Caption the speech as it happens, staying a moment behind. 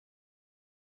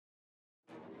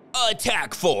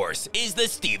Attack Force is the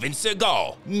Steven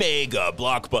Seagal mega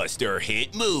blockbuster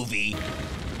hit movie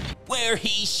where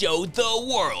he showed the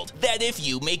world that if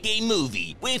you make a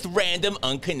movie with random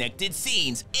unconnected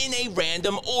scenes in a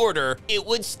random order, it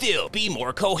would still be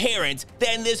more coherent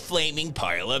than this flaming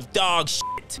pile of dog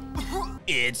shit.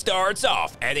 It starts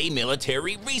off at a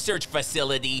military research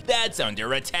facility that's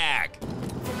under attack.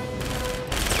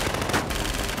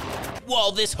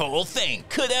 While this whole thing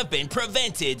could have been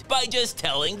prevented by just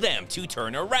telling them to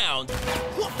turn around,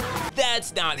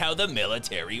 that's not how the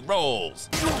military rolls.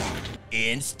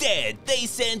 Instead, they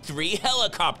send 3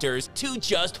 helicopters to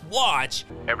just watch.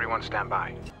 Everyone stand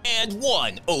by. And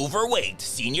 1 overweight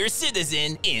senior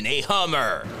citizen in a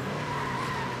Hummer.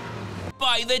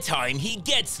 By the time he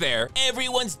gets there,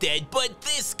 everyone's dead but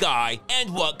this guy,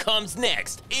 and what comes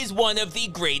next is one of the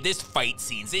greatest fight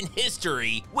scenes in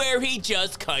history, where he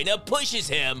just kinda pushes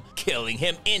him, killing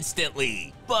him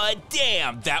instantly. But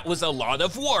damn, that was a lot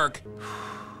of work.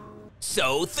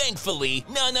 So thankfully,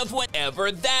 none of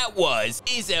whatever that was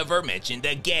is ever mentioned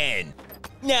again.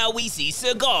 Now we see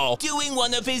Seagal doing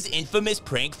one of his infamous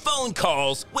prank phone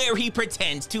calls where he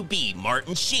pretends to be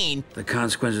Martin Sheen. The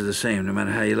consequences are the same no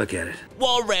matter how you look at it.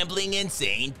 While rambling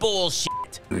insane bullshit.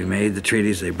 We made the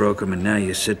treaties, they broke them, and now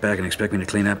you sit back and expect me to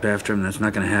clean up after them? That's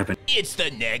not gonna happen. It's the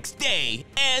next day,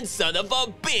 and son of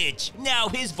a bitch, now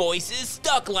his voice is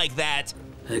stuck like that.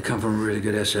 They come from a really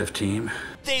good SF team.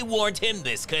 They warned him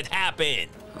this could happen.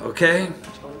 Okay.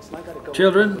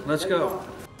 Children, let's go.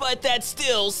 But that's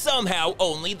still somehow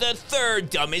only the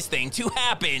 3rd dumbest thing to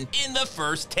happen in the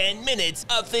first 10 minutes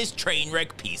of this train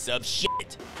wreck piece of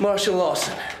shit. Marshal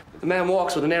Lawson. The man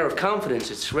walks with an air of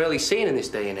confidence it's rarely seen in this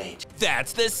day and age.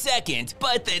 That's the 2nd,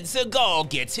 but then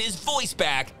Seagal gets his voice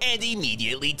back and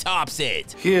immediately tops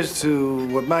it. Here's to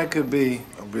what might could be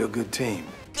a real good team.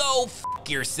 Go f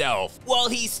yourself, while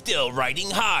he's still riding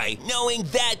high, knowing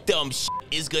that dumb shit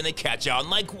is gonna catch on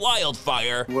like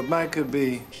wildfire. What might could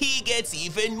be. He gets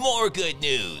even more good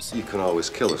news. You can always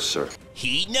kill us, sir.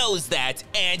 He knows that,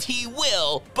 and he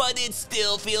will, but it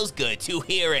still feels good to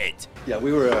hear it. Yeah,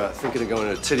 we were thinking of going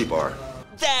to a titty bar.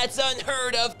 That's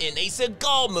unheard of in a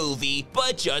Seagal movie,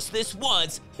 but just this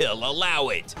once, he'll allow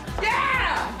it.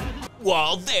 Yeah!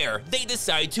 While there, they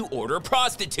decide to order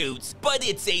prostitutes, but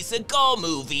it's a Seagal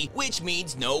movie, which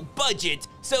means no budget,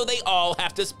 so they all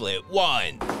have to split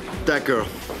one. That girl.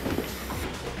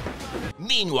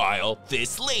 Meanwhile,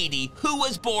 this lady, who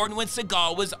was born when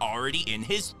Seagal was already in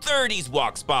his 30s,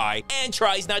 walks by and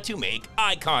tries not to make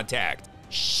eye contact.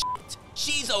 Shit.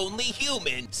 She's only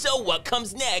human, so what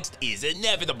comes next is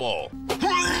inevitable.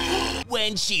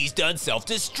 When she's done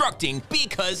self-destructing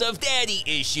because of daddy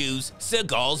issues,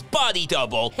 Seagal's body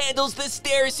double handles the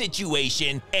stare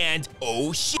situation, and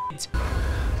oh shit,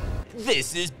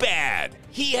 this is bad.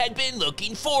 He had been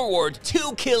looking forward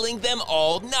to killing them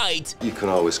all night. You can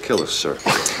always kill us, sir.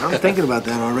 I'm thinking about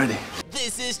that already.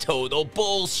 This is total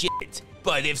bullshit.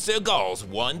 But if Seagal's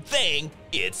one thing,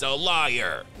 it's a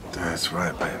liar. That's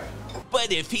right, baby.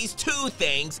 But if he's 2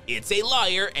 things, it's a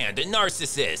liar and a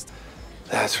narcissist.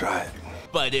 That's right.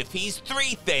 But if he's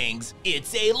 3 things,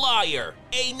 it's a liar,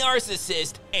 a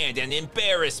narcissist, and an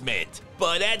embarrassment.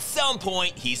 But at some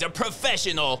point, he's a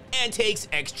professional and takes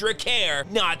extra care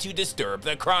not to disturb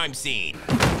the crime scene.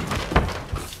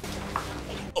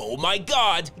 Oh my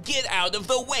god, get out of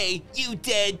the way, you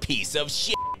dead piece of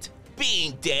shit.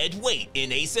 Being dead weight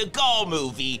in a Seagal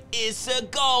movie is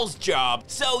Seagal's job,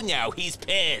 so now he's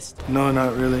pissed. No,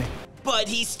 not really. But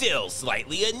he's still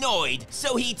slightly annoyed,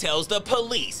 so he tells the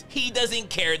police he doesn't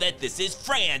care that this is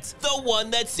France, the one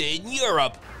that's in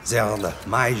Europe. They're under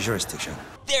my jurisdiction.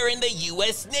 They're in the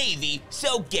US Navy,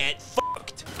 so get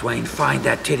fucked. Dwayne, find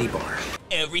that titty bar.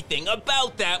 Everything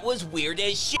about that was weird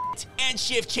as shit, and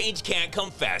shift change can't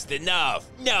come fast enough.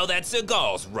 Now that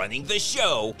Seagal's running the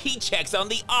show, he checks on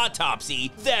the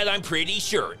autopsy that I'm pretty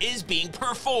sure is being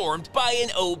performed by an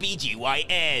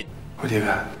OBGYN. What do you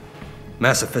got?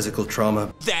 Massive physical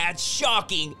trauma. That's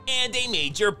shocking and a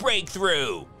major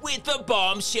breakthrough. With the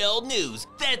bombshell news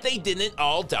that they didn't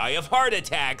all die of heart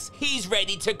attacks, he's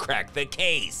ready to crack the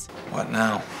case. What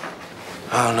now?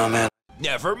 I don't know, man.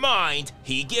 Never mind,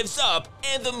 he gives up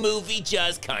and the movie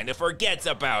just kinda forgets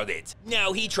about it.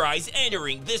 Now he tries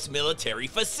entering this military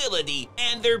facility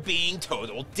and they're being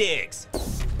total dicks.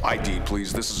 ID,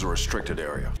 please. This is a restricted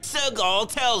area.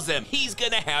 Seagal tells him he's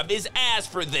gonna have his ass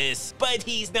for this, but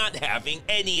he's not having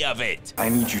any of it. I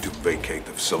need you to vacate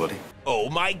the facility. Oh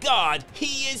my god,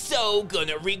 he is so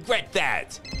gonna regret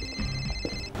that.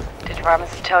 Did you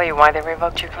promise to tell you why they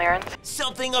revoked your clearance?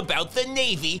 Something about the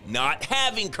Navy not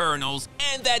having colonels,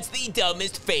 and that's the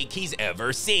dumbest fake he's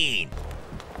ever seen.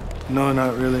 No,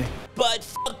 not really. But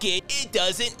fuck it, it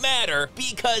doesn't matter,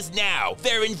 because now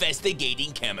they're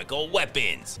investigating chemical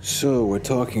weapons. So we're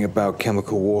talking about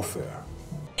chemical warfare.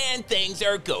 And things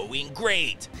are going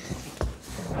great.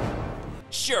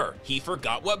 Sure, he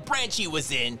forgot what branch he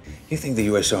was in, You think the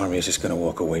U.S. Army is just gonna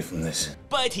walk away from this?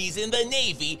 but he's in the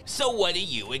Navy, so what do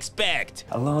you expect?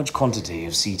 A large quantity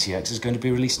of CTX is going to be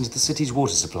released into the city's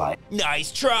water supply.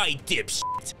 Nice try, dipshit.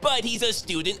 But he's a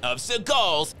student of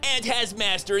Seagal's and has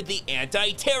mastered the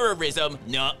anti-terrorism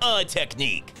nuh-uh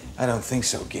technique. I don't think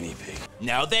so, guinea pig.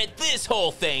 Now that this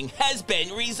whole thing has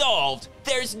been resolved,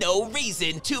 there's no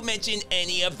reason to mention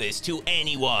any of this to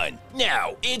anyone.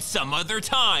 Now, it's some other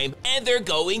time, and they're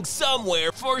going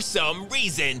somewhere for some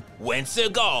reason, when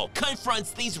Seagal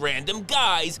confronts these random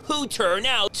guys who turn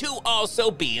out to also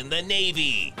be in the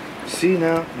Navy. See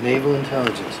now, naval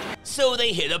intelligence. So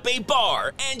they hit up a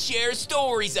bar and share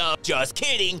stories of, just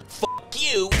kidding, fuck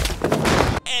you,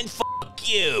 and fuck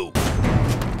you.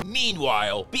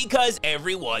 Meanwhile, because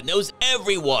everyone knows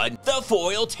everyone, the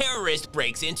foil terrorist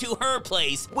breaks into her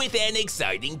place with an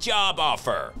exciting job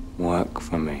offer. Work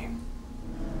for me.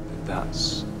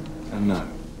 That's a no.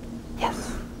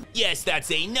 Yes. Yes,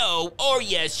 that's a no, or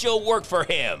yes, she'll work for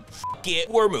him. Fuck it,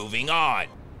 we're moving on.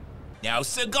 Now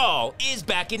Seagal is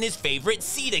back in his favorite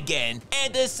seat again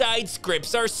and decides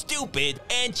scripts are stupid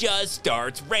and just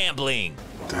starts rambling.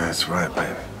 That's right,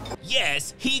 baby.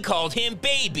 Yes, he called him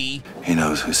baby, He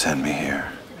knows who sent me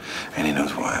here, and he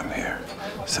knows why I'm here.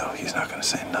 So he's not gonna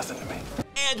say nothing to me.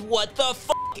 and what the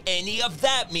fuck any of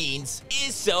that means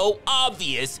is so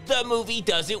obvious the movie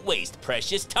doesn't waste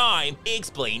precious time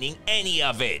explaining any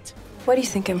of it. Why do you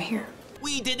think I'm here?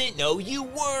 We didn't know you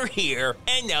were here,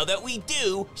 and now that we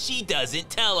do, she doesn't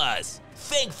tell us.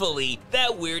 Thankfully,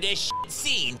 that weird as shit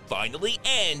scene finally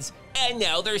ends, and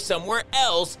now they're somewhere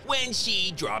else when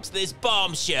she drops this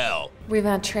bombshell. We've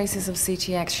had traces of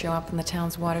CTX show up in the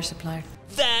town's water supply.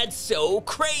 That's so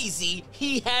crazy,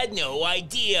 he had no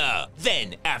idea.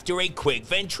 Then, after a quick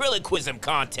ventriloquism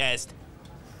contest,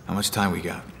 How much time we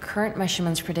got? Current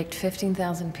measurements predict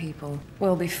 15,000 people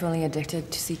will be fully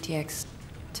addicted to CTX.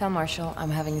 Tell Marshall I'm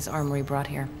having his armory brought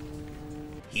here.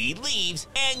 he leaves,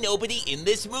 and nobody in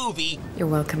this movie You're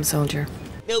welcome, soldier.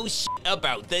 knows shit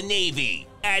about the Navy.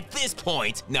 At this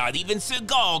point, not even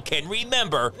Seagal can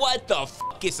remember what the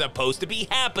fuck is supposed to be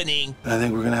happening, I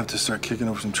think we're gonna have to start kicking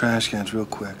over some trash cans real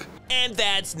quick. and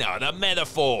that's not a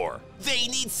metaphor. They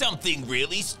need something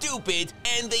really stupid,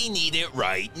 and they need it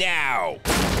right now.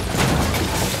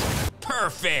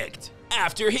 Perfect.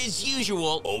 After his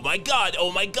usual, oh my god,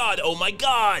 oh my god, oh my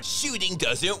god, shooting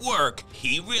doesn't work,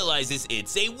 he realizes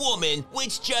it's a woman,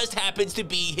 which just happens to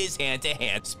be his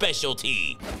hand-to-hand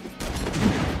specialty.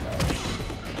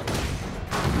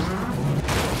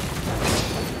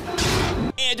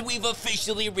 And we've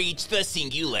officially reached the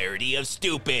singularity of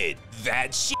stupid.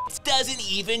 That shit doesn't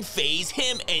even faze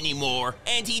him anymore,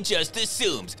 and he just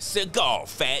assumes Seagal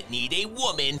fat-kneed a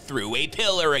woman through a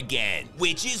pillar again.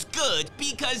 Which is good,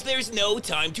 because there's no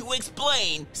time to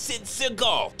explain, since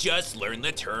Seagal just learned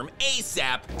the term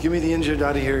ASAP. Give me the injured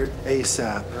out of here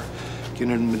ASAP. Get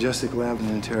her in the Majestic Lab in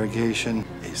interrogation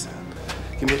ASAP.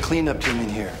 Give me a cleanup team in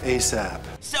here ASAP.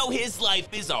 So his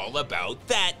life is all about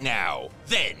that now.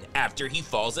 Then, after he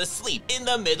falls asleep in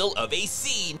the middle of a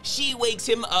scene, she wakes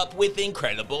him up with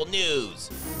incredible news.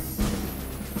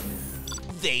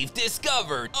 They've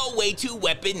discovered a way to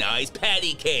weaponize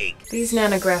patty cake. These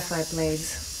nanographite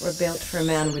blades were built for a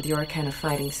man with your kind of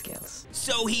fighting skills.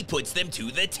 So he puts them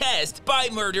to the test by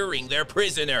murdering their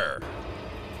prisoner.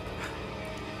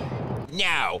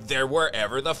 Now, they're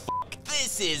wherever the fuck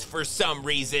this is for some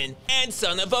reason, and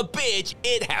son of a bitch,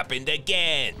 it happened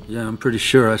again. Yeah, I'm pretty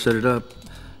sure I set it up.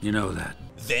 You know that.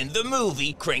 Then the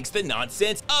movie cranks the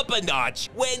nonsense up a notch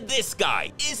when this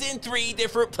guy is in 3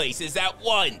 different places at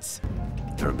once.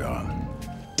 They're gone.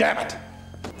 Damn it!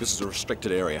 This is a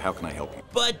restricted area. How can I help you?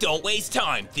 But don't waste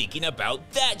time thinking about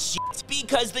that shit,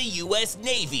 because the US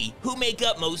Navy, who make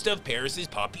up most of Paris's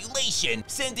population,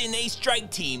 send in a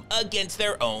strike team against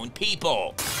their own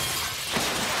people.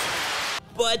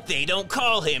 But they don't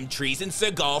call him Treason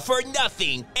Seagal for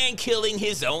nothing, and killing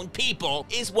his own people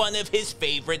is one of his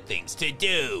favorite things to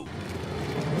do.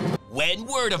 When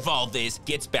word of all this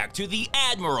gets back to the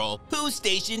Admiral, who's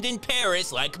stationed in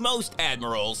Paris like most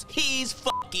admirals, he's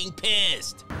fucking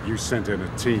pissed. You sent in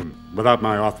a team without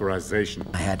my authorization.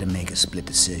 I had to make a split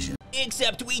decision.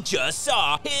 Except we just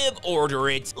saw him order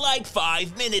it like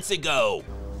 5 minutes ago.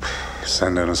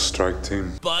 Send in a strike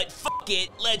team. But fuck it,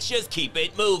 let's just keep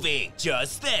it moving.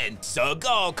 Just then,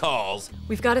 Seagal calls.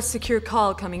 We've got a secure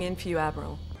call coming in for you,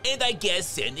 Admiral. and I guess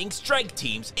sending strike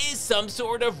teams is some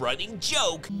sort of running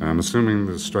joke. I'm assuming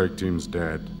the strike team's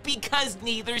dead. Because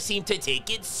neither seem to take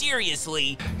it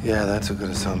seriously. Yeah, that's a good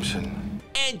assumption.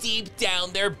 And deep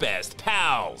down they're best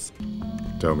pals.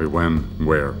 Tell me when,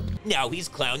 where. Now he's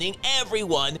clowning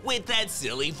everyone with that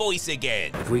silly voice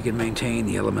again. If we can maintain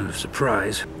the element of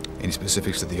surprise. Any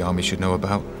specifics that the Army should know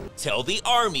about? Tell the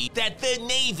Army that the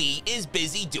Navy is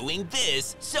busy doing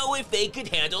this, so if they could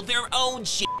handle their own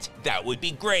shit, that would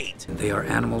be great. They are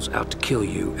animals out to kill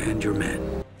you and your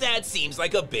men. That seems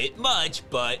like a bit much,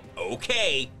 but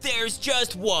okay. There's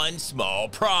just one small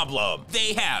problem.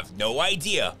 They have no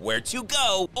idea where to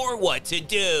go or what to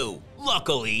do.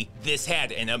 Luckily, this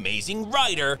had an amazing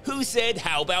writer who said,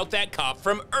 how about that cop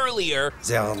from earlier?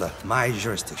 They are under my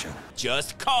jurisdiction.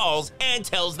 Just calls and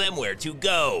tells them where to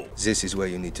go. This is where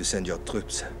you need to send your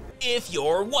troops. If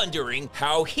you're wondering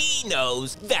how he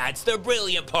knows, that's the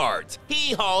brilliant part.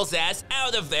 He hauls ass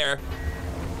out of there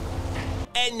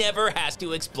and never has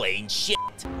to explain shit.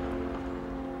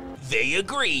 They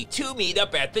agree to meet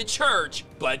up at the church,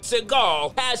 but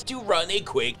Seagal has to run a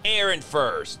quick errand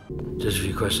first. Just a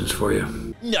few questions for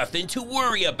you. Nothing to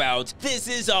worry about. This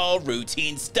is all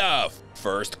routine stuff.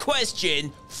 First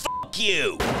question, fuck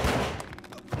you.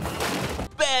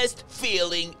 Best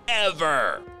feeling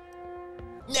ever.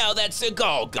 Now that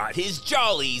Seagal got his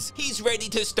jollies, he's ready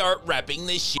to start wrapping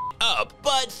this shit up,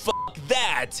 but fuck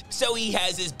that. So he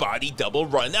has his body double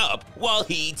run up while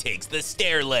he takes the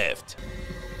stair lift.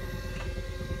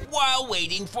 While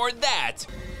waiting for that,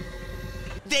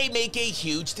 they make a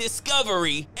huge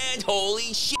discovery, and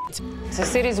holy shit. The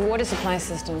city's water supply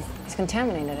system has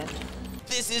contaminated it.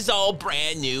 This is all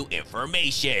brand new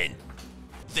information.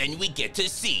 Then we get to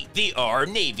see our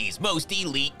Navy's most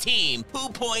elite team who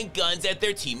point guns at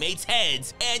their teammates'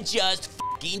 heads and just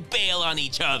fucking bail on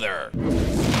each other.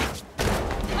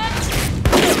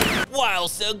 While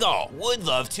Seagal would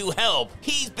love to help,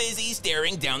 he's busy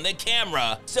staring down the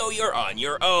camera, so you're on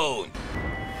your own.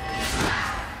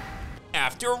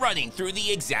 After running through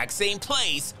the exact same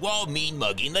place while mean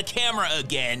mugging the camera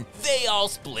again, they all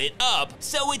split up,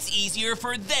 so it's easier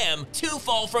for them to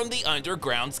fall from the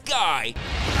underground sky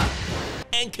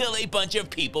and kill a bunch of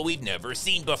people we've never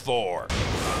seen before.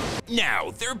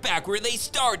 Now, they're back where they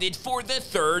started for the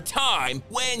third time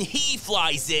when he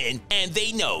flies in, and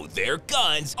they know their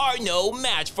guns are no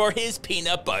match for his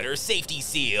peanut butter safety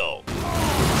seal.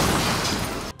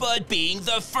 But being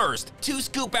the first to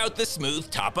scoop out the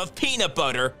smooth top of peanut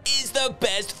butter is the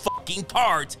best fucking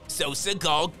part, so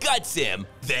Seagal guts him,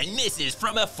 then misses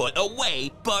from a foot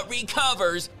away, but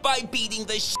recovers by beating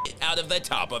the shit out of the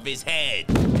top of his head.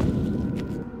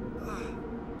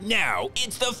 Now,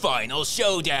 it's the final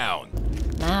showdown.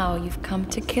 Now you've come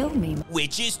to kill me.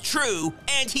 Which is true,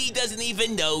 and he doesn't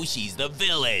even know she's the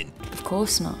villain. Of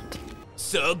course not.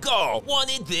 Seagal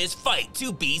wanted this fight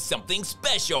to be something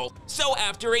special, so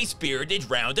after a spirited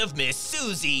round of Miss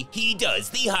Susie, he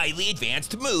does the highly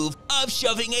advanced move of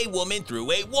shoving a woman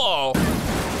through a wall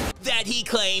that he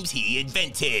claims he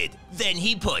invented. Then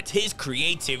he put his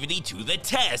creativity to the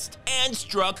test and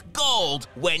struck gold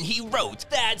when he wrote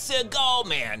that Seagal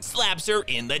man slaps her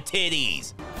in the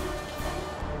titties.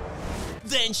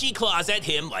 Then she claws at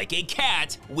him like a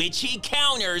cat, which he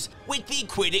counters with the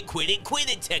quit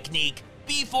it technique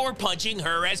before punching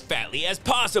her as fatly as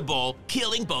possible,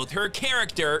 killing both her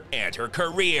character and her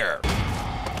career.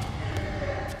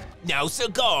 Now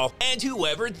Seagal and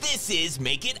whoever this is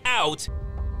make it out,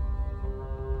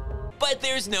 but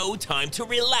there's no time to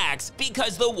relax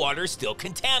because the water's still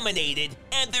contaminated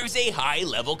and there's a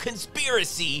high-level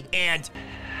conspiracy, and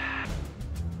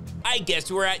I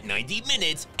guess we're at 90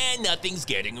 minutes and nothing's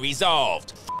getting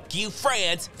resolved. Fuck you,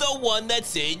 France, the one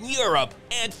that's in Europe,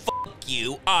 and fuck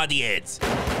you, audience.